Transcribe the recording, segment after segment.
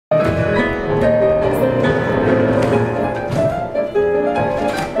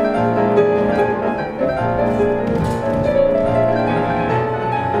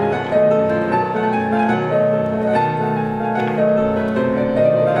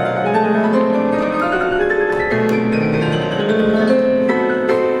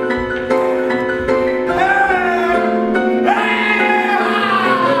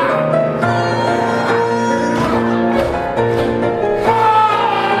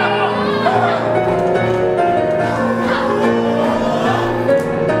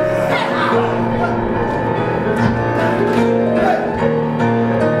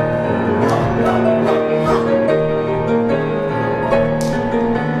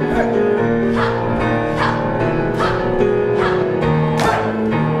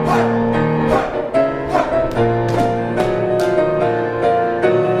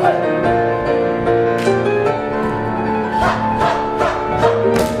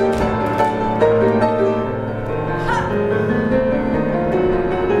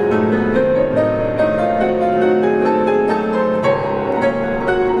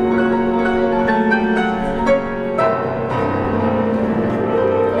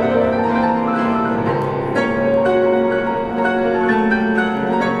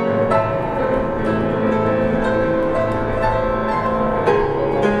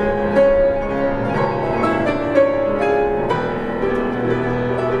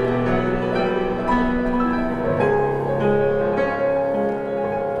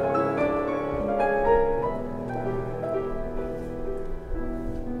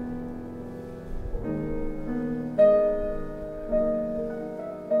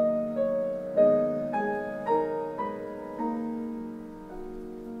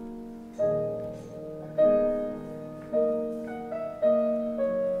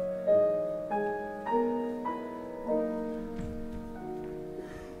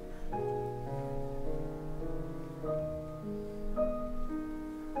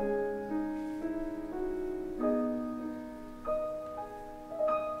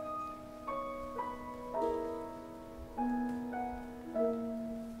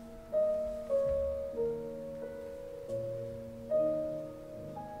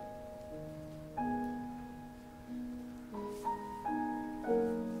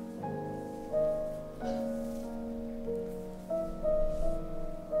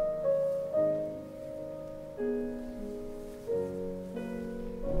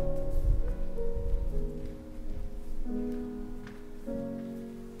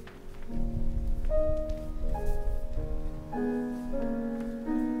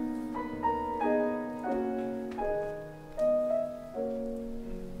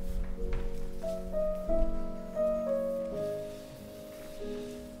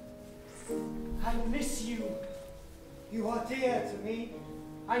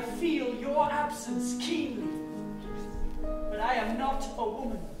I feel your absence keenly. But I am not a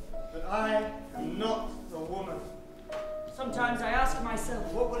woman. But I am not a woman. Sometimes I ask myself,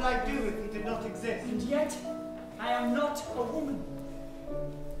 what would I do if he did not exist? And yet, I am not a woman.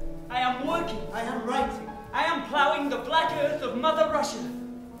 I am working. I am writing. I am ploughing the black earth of Mother Russia.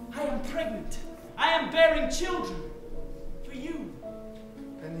 I am pregnant. I am bearing children. For you.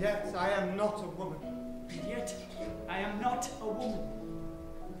 And yet, I am not a woman. And yet, I am not a woman.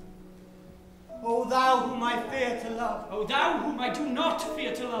 O thou whom I fear to love. O thou whom I do not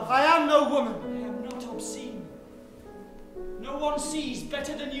fear to love. I am no woman. I am not obscene. No one sees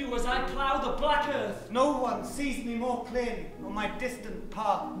better than you as I plough the black earth. No one sees me more clearly on my distant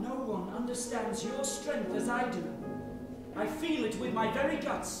path. No one understands your strength as I do. I feel it with my very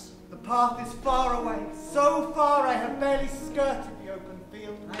guts. The path is far away, so far I have barely skirted the open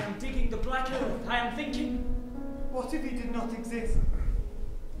field. I am digging the black earth. I am thinking, what if he did not exist?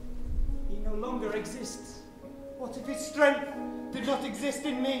 He no longer exists. What if his strength did not exist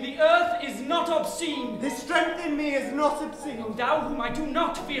in me? The earth is not obscene. His strength in me is not obscene. O thou whom I do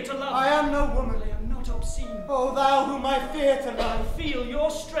not fear to love. I am no woman. I am not obscene. O thou whom I fear to I love. feel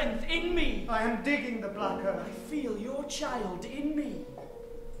your strength in me. I am digging the black earth. I feel your child in me.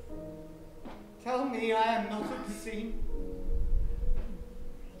 Tell me I am not obscene.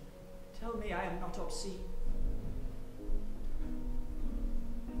 Tell me I am not obscene.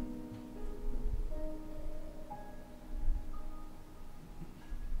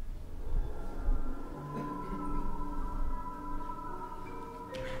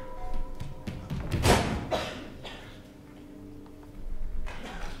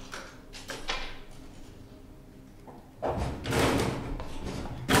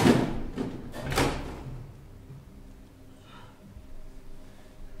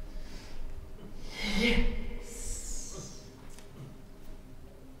 Yeah.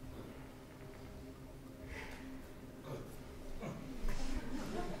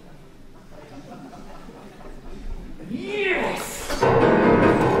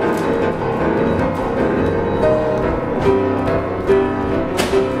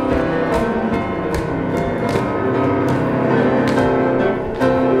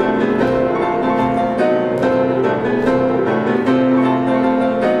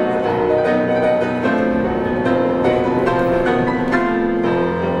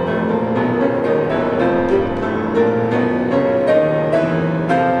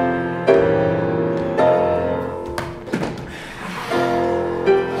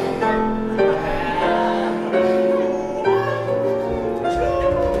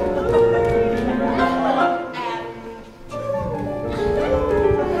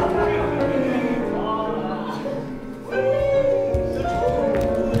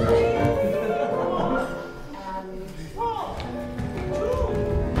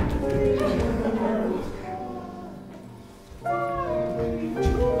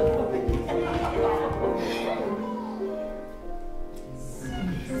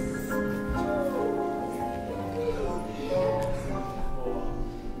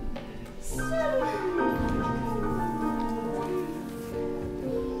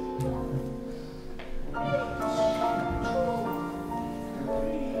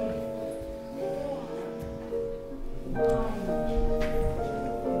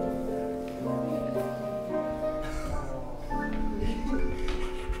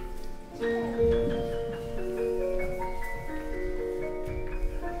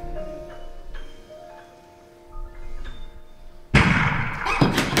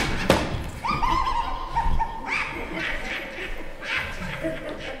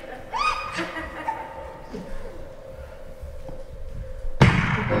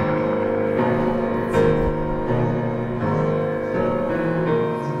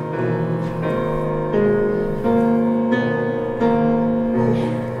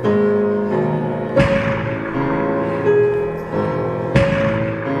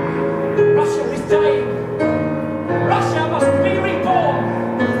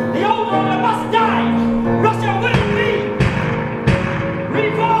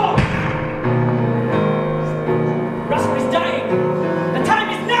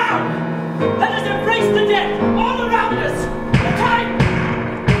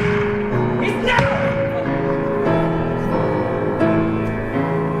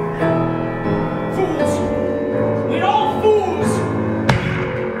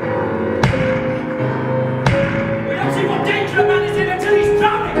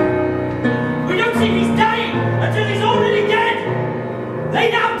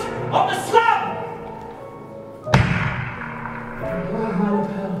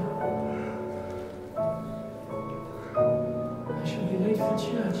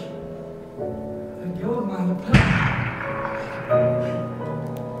 And you're my opponent.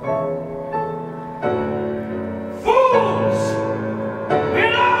 Fools!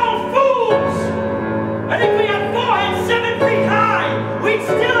 We're all fools! And if we had foreheads 7 feet high, we'd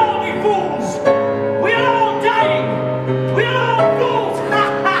still all be fools! We're all dying! We're all fools!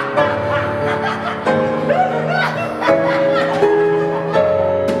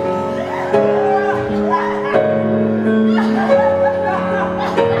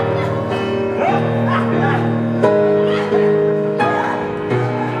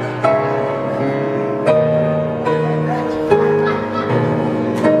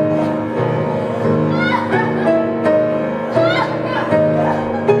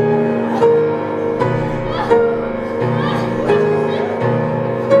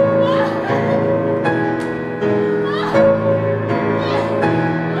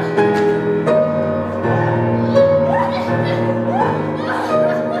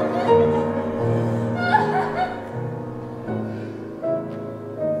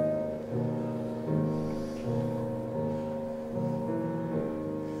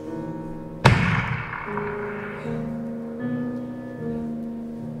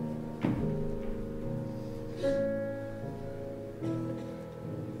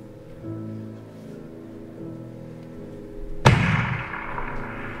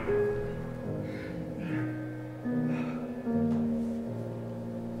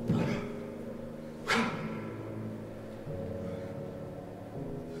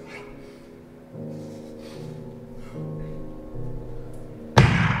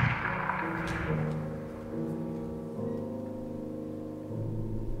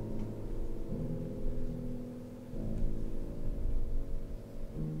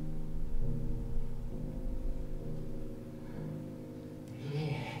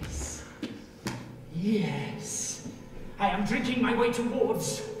 Yes, I am drinking my way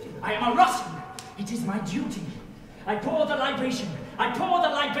towards. I am a Russian. It is my duty. I pour the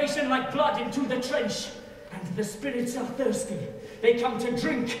libation like blood into the trench. And the spirits are thirsty. They come to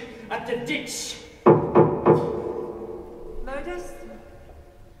drink at the ditch. Modest?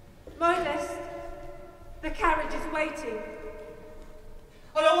 Modest? The carriage is waiting.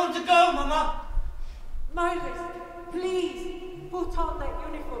 I don't want to go, Mama. Modest, please, put on that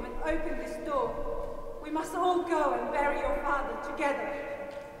uniform and open this door. We must all go and bury your father together.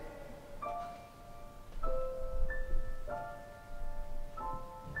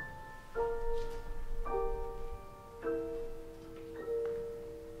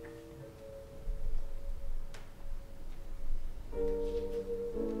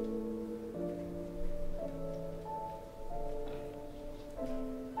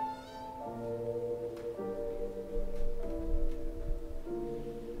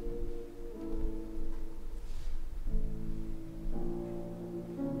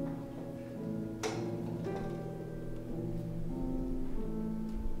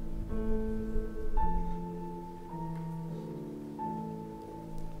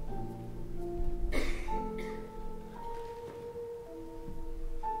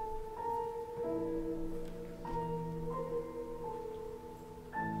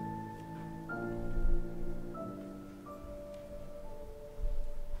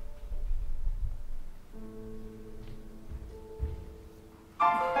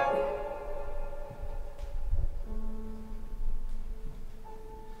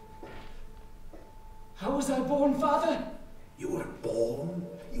 How was I born, Father? You weren't born.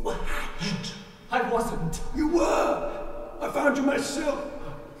 You were hatched. I wasn't. You were. I found you myself.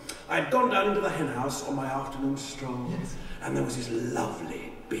 I had gone down into the hen house on my afternoon stroll, Yes. and there was this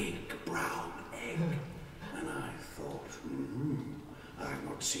lovely big brown egg. And I thought, I've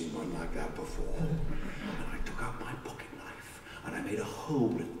not seen one like that before. And I took out my pocket knife, and I made a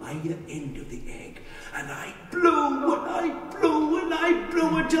hole at either end of the egg, and I blew, and I blew, and I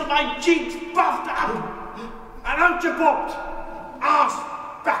blew until my cheeks puffed up, and out you popped, ass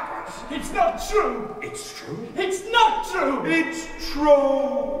backwards. It's not true. It's true. It's not true. It's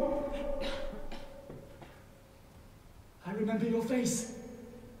true. I remember your face.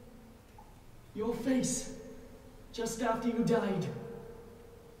 Your face, just after you died.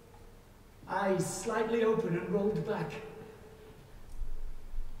 Eyes slightly open and rolled back.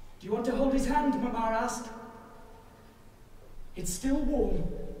 Do you want to hold his hand, Mama asked. It's still warm.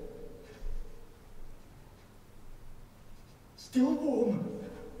 Still warm.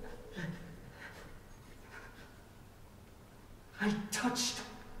 I touched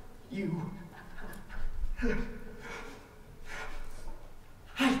you.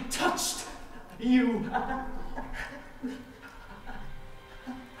 I touched you.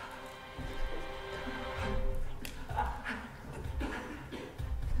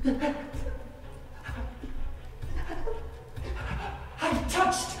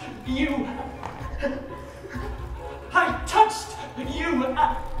 you. I touched you.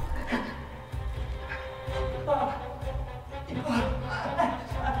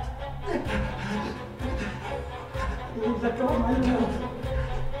 Let go of my lapel.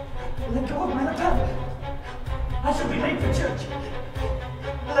 Let go of my lapel. I shall be late for church.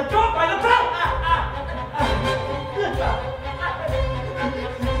 Let go of my lapel.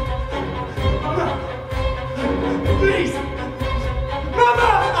 Mama, please. Mama!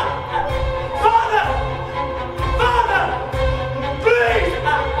 Father! Father! Please!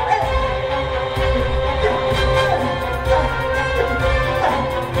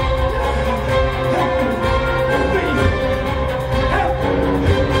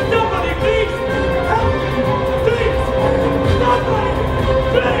 Somebody, please! Help me! Please! Somebody!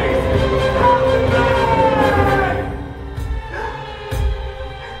 Please! Help me!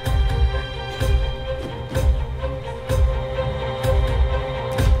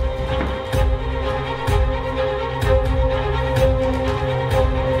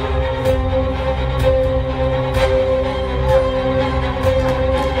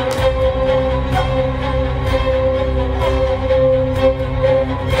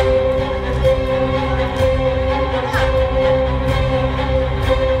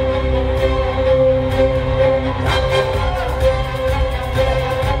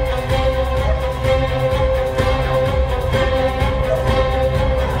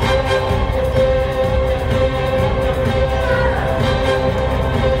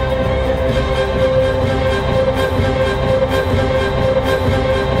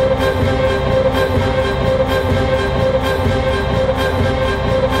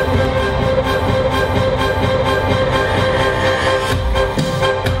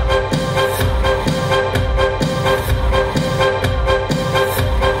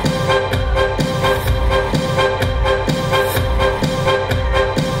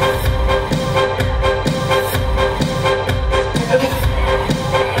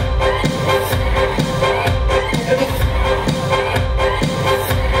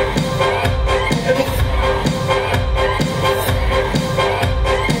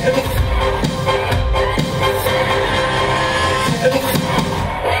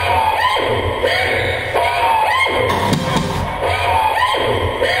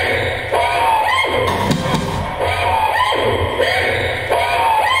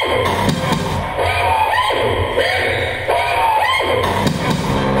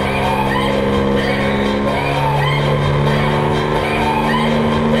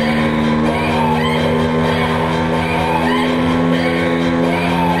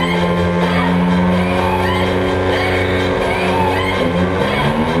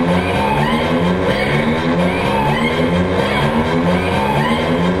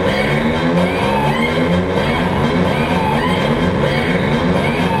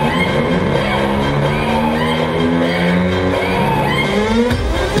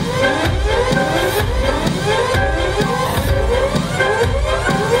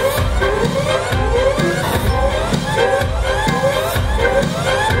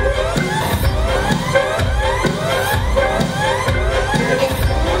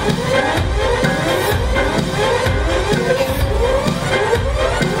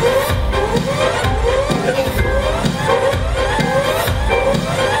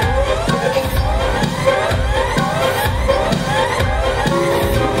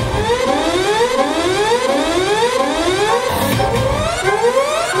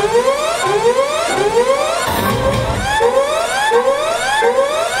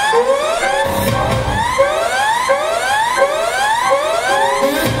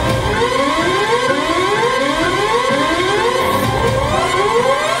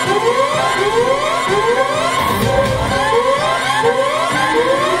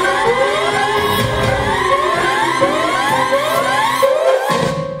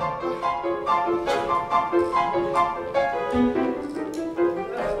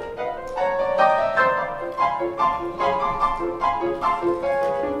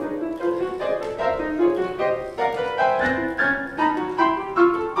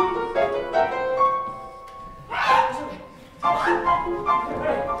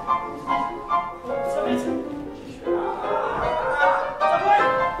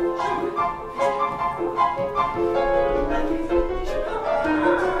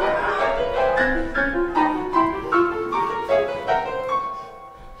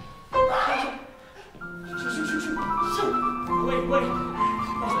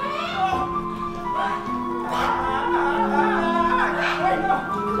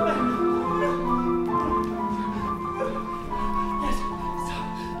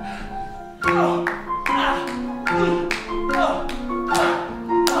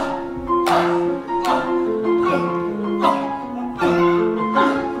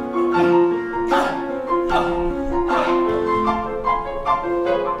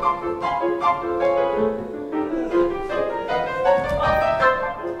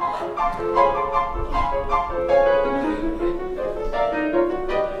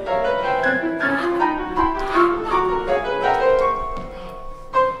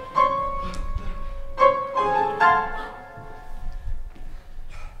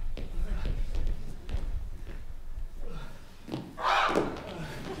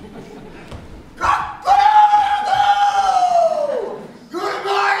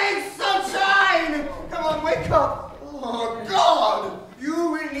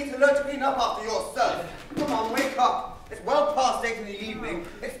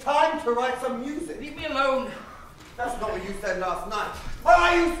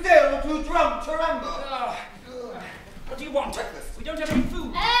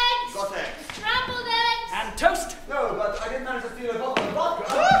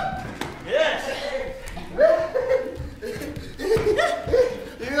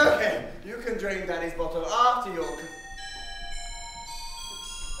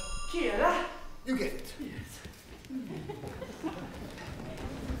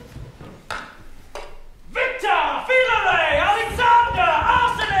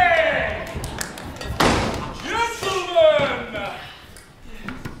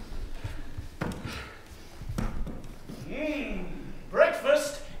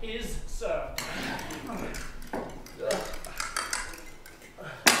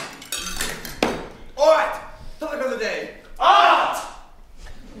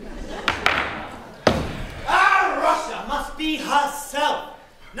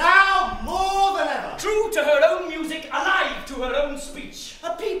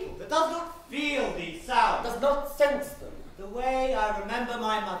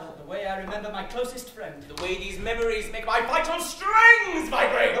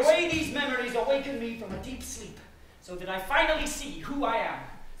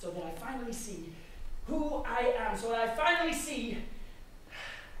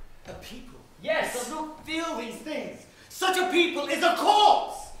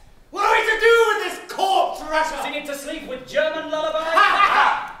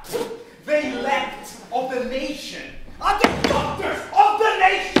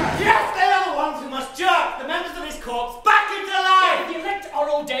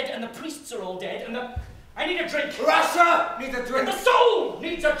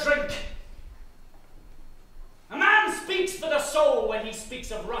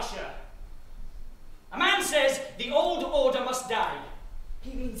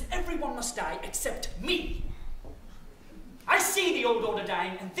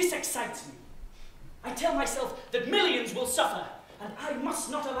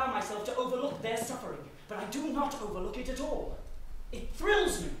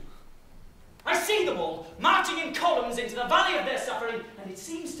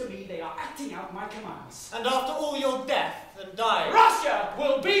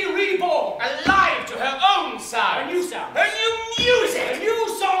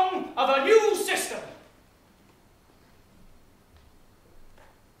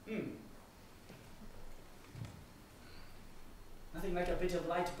 Nothing like a bit of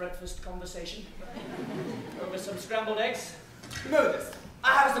light breakfast conversation over some scrambled eggs. Modus,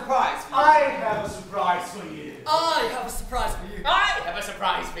 I have a surprise for you. I have a surprise for you. I have a surprise for you. I have a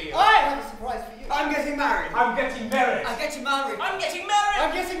surprise for you. I have a surprise for you. I'm getting married. I'm getting married. I'm getting married. I'm getting married.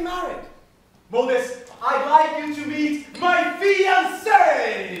 I'm getting married. Modus, I'd like you to meet my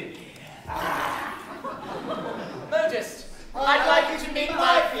fiancée. Modus, I'd like you to meet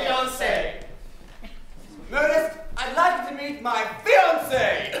my fiancée. Modus, I'd like you to meet my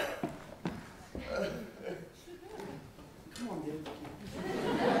fiancée. Come on, dear.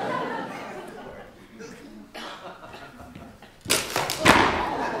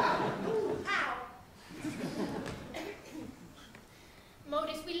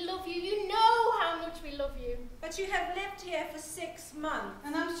 Modus, we love you. You know how much we love you. But you have lived here for 6 months.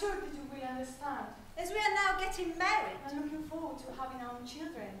 And I'm sure that you will understand. As we are now getting married, I'm looking forward to having our own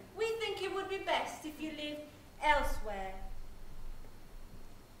children. we think it would be best if you lived elsewhere.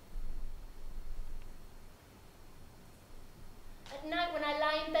 At night when I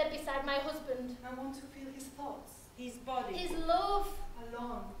lie in bed beside my husband, I want to feel his thoughts. His body. his love.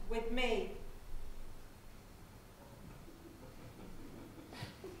 Alone. With me.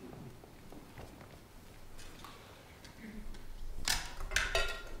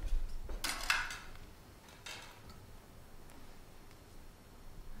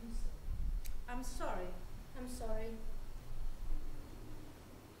 I'm sorry. I'm sorry.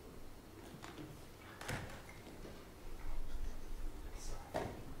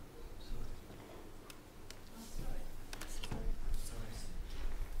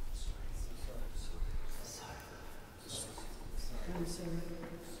 I'm sorry.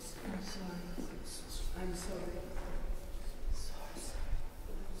 I'm sorry. I'm sorry.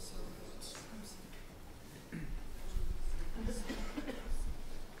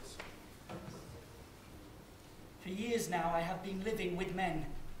 For years now I have been living with men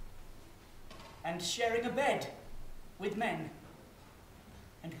and sharing a bed with men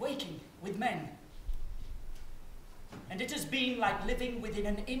and waking with men. And it has been like living within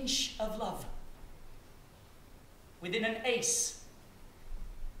an inch of love, within an ace,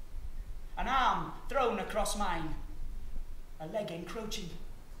 an arm thrown across mine, a leg encroaching,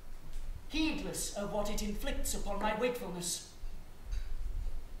 heedless of what it inflicts upon my wakefulness.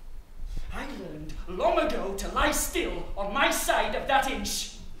 I learned long ago to lie still on my side of that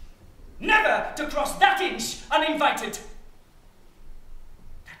inch, never to cross that inch uninvited.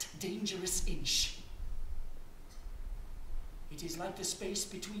 That dangerous inch. It is like the space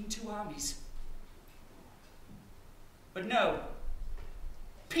between two armies. But no,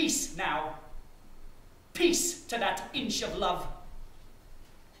 peace now. Peace to that inch of love,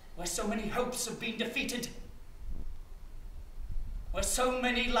 where so many hopes have been defeated, where so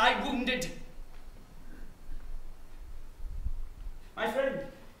many lie wounded. My friend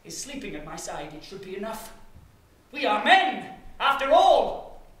is sleeping at my side. It should be enough. We are men, after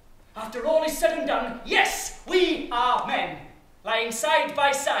all. After all is said and done, yes, we are men, lying side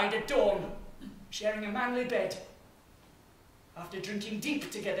by side at dawn, sharing a manly bed, after drinking deep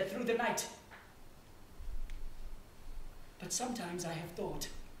together through the night. But sometimes I have thought,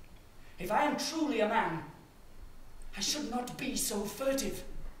 if I am truly a man, I should not be so furtive.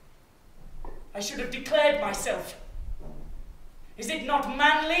 I should have declared myself. Is it not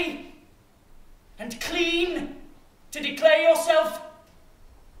manly and clean to declare yourself?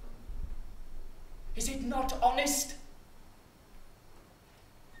 Is it not honest?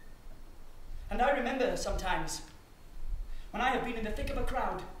 And I remember sometimes when I have been in the thick of a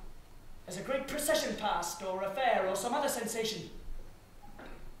crowd, as a great procession passed, or a fair, or some other sensation,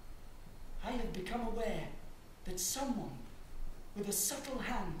 I have become aware that someone with a subtle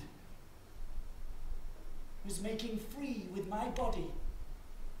hand was making free with my body,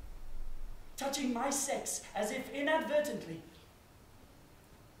 touching my sex as if inadvertently.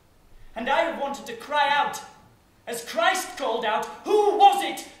 And I have wanted to cry out, as Christ called out, "Who was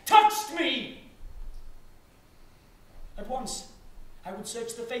it touched me?" At once, I would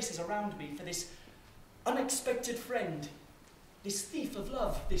search the faces around me for this unexpected friend, this thief of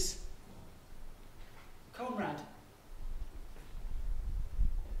love, this comrade.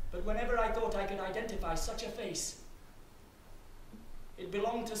 But whenever I thought I could identify such a face, it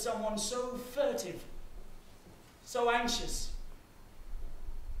belonged to someone so furtive, so anxious,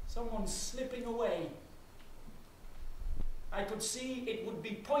 someone slipping away. I could see it would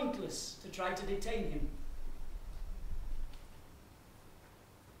be pointless to try to detain him.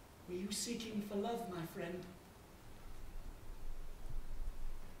 Were you seeking for love, my friend?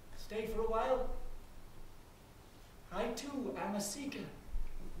 Stay for a while. I too am a seeker.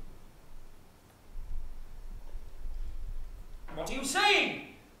 "What are you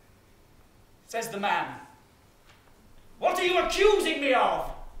saying?" says the man. "What are you accusing me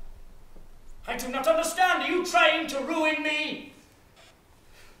of? I do not understand. Are you trying to ruin me?"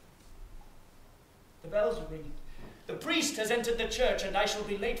 The bells are ringing. The priest has entered the church, and I shall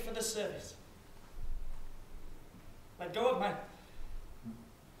be late for the service. Let go of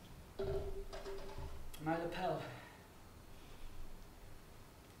my lapel.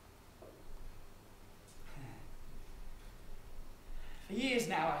 For years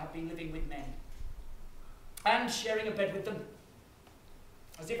now I have been living with men, and sharing a bed with them,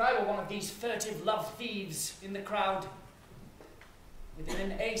 as if I were one of these furtive love thieves in the crowd,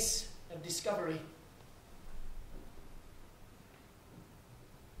 within an ace of discovery.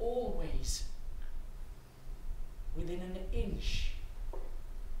 Always within an inch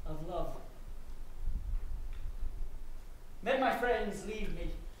of love. Then my friends leave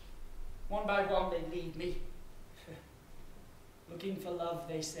me. One by one they leave me. Looking for love,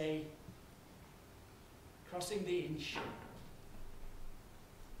 they say, crossing the inch.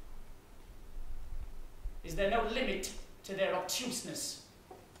 Is there no limit to their obtuseness?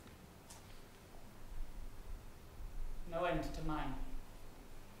 No end to mine.